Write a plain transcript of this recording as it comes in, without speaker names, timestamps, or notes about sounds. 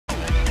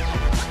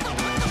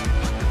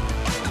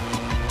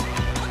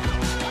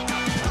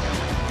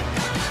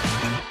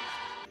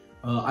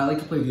I like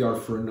to play VR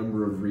for a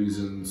number of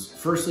reasons.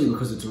 Firstly,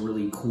 because it's a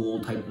really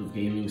cool type of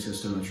gaming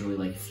system that's really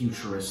like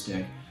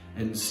futuristic.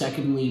 And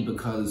secondly,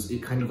 because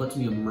it kind of lets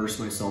me immerse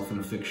myself in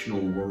a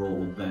fictional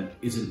world that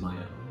isn't my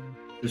own.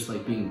 Just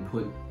like being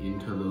put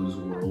into those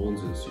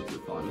worlds is super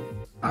fun.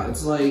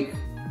 It's like,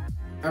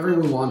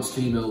 everyone wants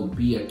to, you know,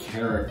 be a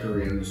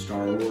character in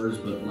Star Wars,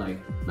 but like,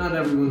 not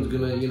everyone's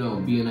gonna, you know,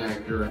 be an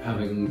actor.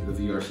 Having the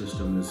VR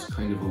system is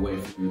kind of a way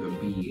for you to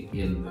be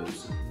in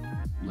those,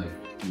 like,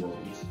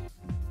 worlds.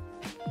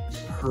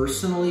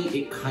 Personally,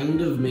 it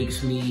kind of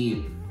makes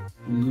me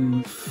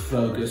lose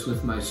focus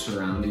with my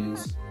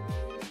surroundings.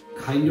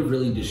 Kind of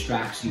really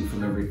distracts you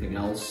from everything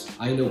else.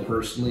 I know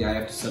personally I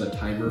have to set a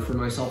timer for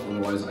myself,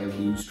 otherwise I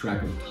lose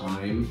track of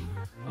time.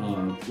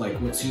 Like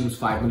what seems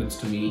 5 minutes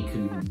to me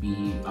can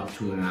be up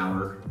to an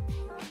hour.